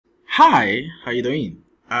Hi, how you doing?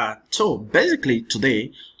 So basically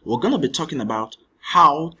today we're gonna be talking about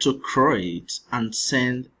how to create and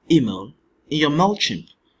send email in your Mailchimp.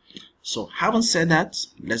 So having said that,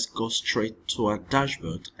 let's go straight to our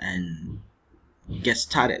dashboard and get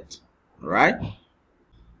started. Alright?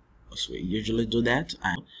 So we usually do that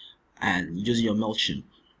and using your Mailchimp.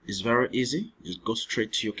 It's very easy. Just go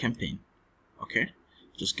straight to your campaign. Okay?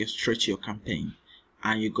 Just get straight to your campaign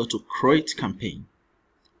and you go to create campaign.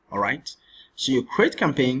 Alright, so you create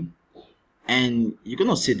campaign and you're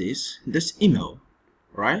gonna see this email,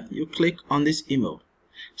 right? You click on this email.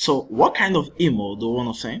 So what kind of email do you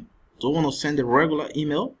want to send? Do you want to send a regular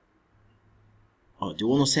email, or do you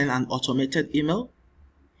want to send an automated email,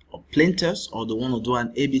 or plain text, or do you want to do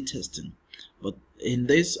an A/B testing? But in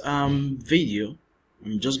this video,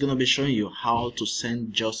 I'm just gonna be showing you how to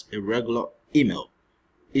send just a regular email.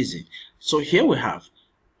 Easy. So here we have,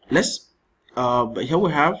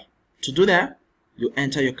 to do that, you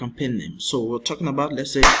enter your campaign name. So we're talking about,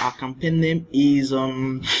 let's say our campaign name is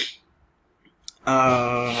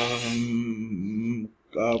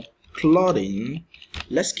clothing.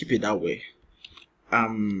 Let's keep it that way.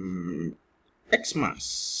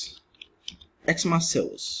 Xmas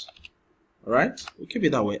sales. All right, we'll keep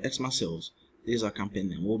it that way. Xmas sales. This is our campaign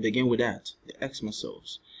name. We'll begin with that, the Xmas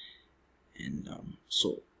sales. And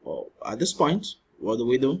at this point, what do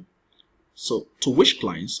we do? So to which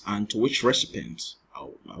clients and to which recipients are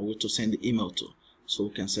we to send the email to? So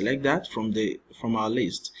we can select that from our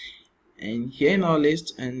list. And here in our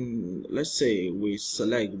list, and let's say we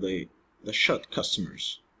select the shirt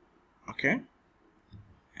customers. Okay,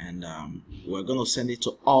 and we're gonna send it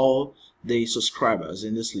to all the subscribers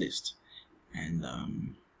in this list. And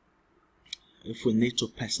if we need to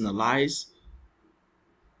personalize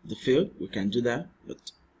the field, we can do that,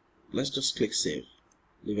 but let's just click save.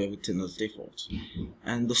 Leave everything as default.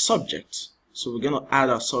 And the subject, so we're gonna add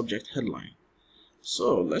our subject headline.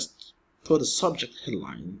 So let's put the subject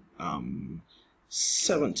headline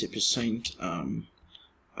 70%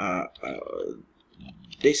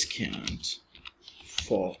 discount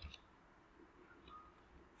for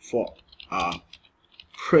our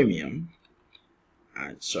premium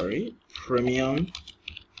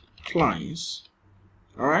clients.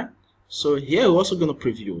 All right, so here we're also going to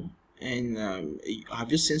preview, and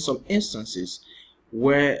have you seen some instances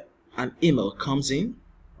where an email comes in?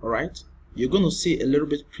 All right, you're going to see a little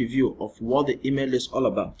bit preview of what the email is all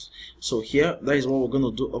about. So here, that is what we're going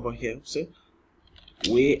to do over here. So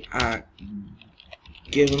we are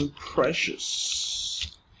giving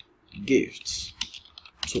precious gifts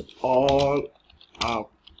to all our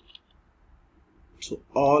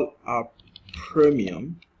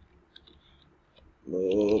premium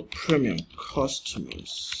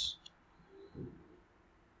customers.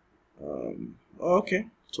 Okay,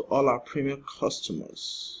 to all our premium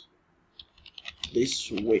customers this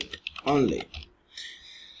week only.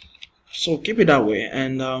 So keep it that way,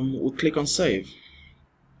 and we'll click on save.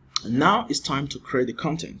 Now it's time to create the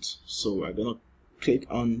content. So we're gonna click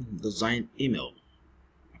on design email.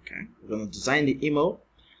 Okay, we're gonna design the email.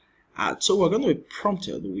 So we're going to be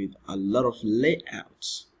prompted with a lot of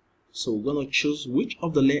layouts. So we're going to choose which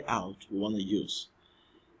of the layout we want to use,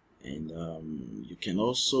 and you can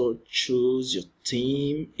also choose your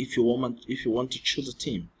theme if you want to choose a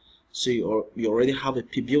theme. So you already have a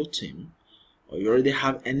PBO theme, or you already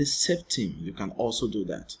have any safe theme, you can also do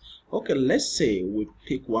that. Okay, let's say we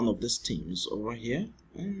pick one of these themes over here,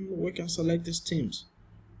 and we can select these themes,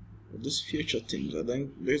 these future themes. I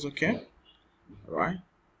think this is okay. All right.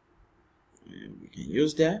 And we can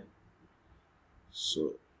use that.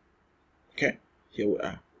 So okay, here we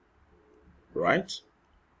are, right?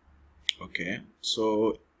 Okay,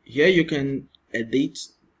 so here you can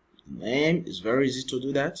edit the name. It's very easy to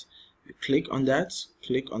do that. You click on that,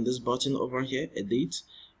 click on this button over here, edit,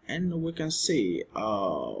 and we can say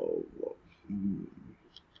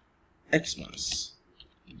Xmas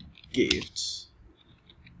gifts,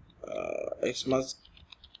 Xmas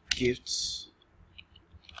gifts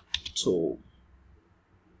to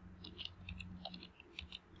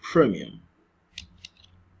premium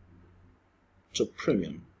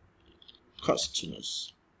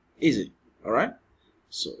customers. Easy. All right,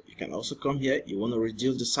 so you can also come here. You want to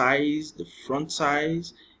reduce the size, the font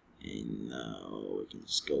size, and we can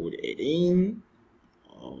just go with 18.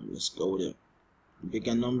 Let's go with a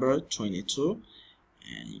bigger number, 22.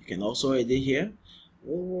 And you can also edit here.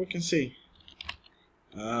 We can see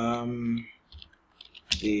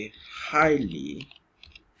the highly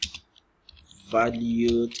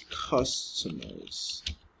valued customers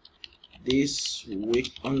this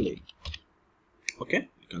week only. Okay,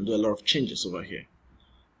 you can do a lot of changes over here.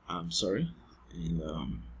 I'm sorry. And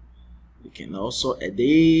you can also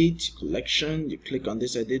edit collection. You click on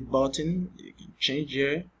this edit button, you can change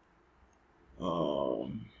here.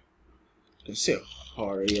 You can say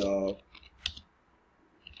hurry up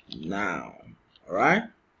now. Alright,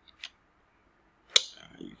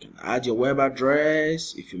 you can add your web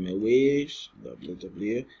address if you may wish.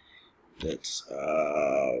 www.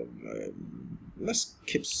 Let's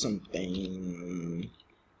keep something,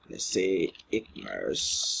 let's say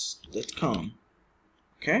e-commerce.com.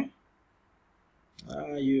 okay.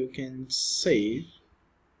 You can save.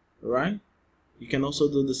 Right, you can also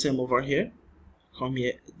do the same over here. Come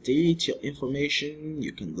here, edit your information.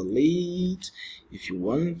 You can delete if you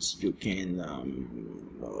want. You can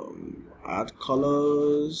add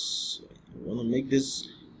colors. You want to make this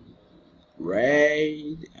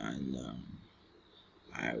red, and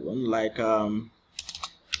I want like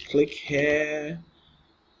click here,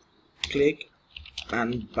 click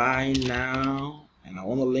and buy now, and I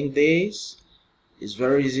want to link this. It's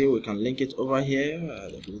very easy. We can link it over here,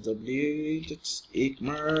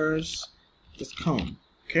 www.ecommerce.com.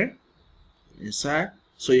 okay, inside.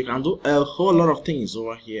 So you can do a whole lot of things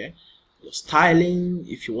over here. Your styling,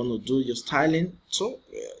 if you want to do your styling. So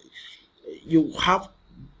you have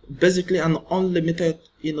basically an unlimited,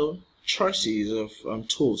 choices of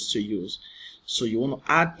tools to use. So you want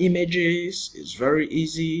to add images, it's very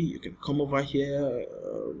easy. You can come over here,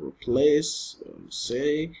 replace,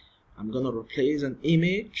 say I'm gonna replace an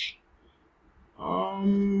image.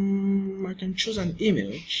 I can choose an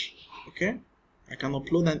image. Okay, I can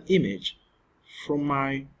upload an image from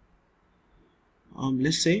my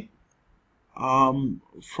let's say from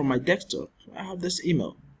my desktop. I have this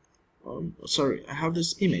email, I have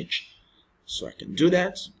this image, so I can do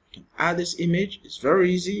that. I can add this image. It's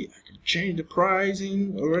very easy. I can change the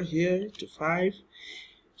pricing over here to 5.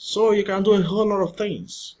 So you can do a whole lot of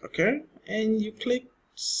things. Okay, and you click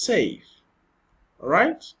save.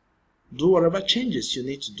 Alright, do whatever changes you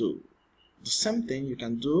need to do. The same thing you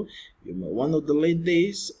can do. You may want to delete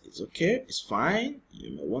this. It's okay, it's fine.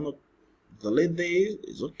 You may want to delete this.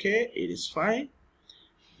 It's okay, it is fine.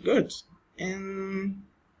 Good. And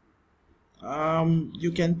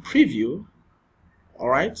you can preview.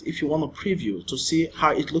 Alright, if you want to preview to see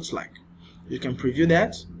how it looks like, you can preview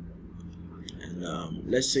that. And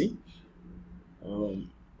let's see.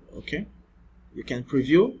 Okay, you can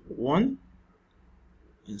preview one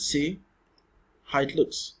and see how it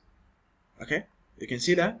looks. Okay, you can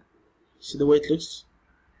see that. See the way it looks,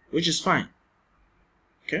 which is fine.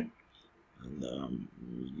 Okay, and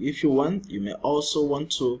if you want, you may also want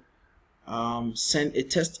to send a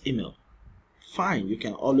test email. Fine, you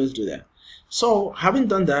can always do that. So having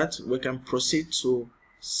done that, we can proceed to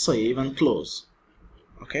save and close.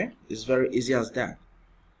 Okay, it's very easy as that.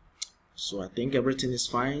 So I think everything is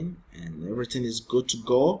fine and everything is good to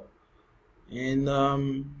go. And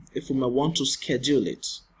if we may want to schedule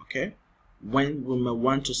it, okay, when we may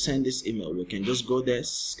want to send this email, we can just go there,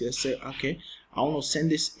 say, okay, I want to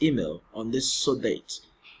send this email on this so date.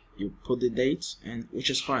 You put the date, and which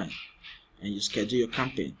is fine, and you schedule your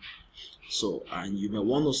campaign. So, and you may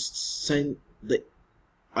want to send the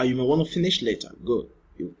you may want to finish later. Good,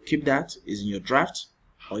 you keep that, is in your draft,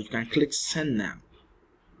 or you can click send now.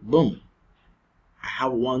 Boom, I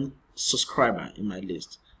have 1 subscriber in my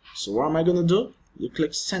list. So what am I gonna do? You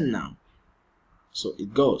click send now. So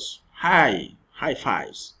it goes, high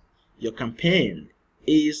fives, your campaign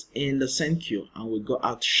is in the send queue and will go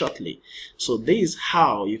out shortly. So this is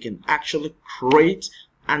how you can actually create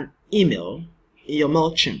an email in your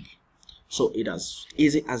Mailchimp. So it is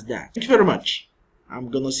easy as that. Thank you very much. I'm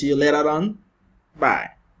gonna see you later on.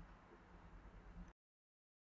 Bye.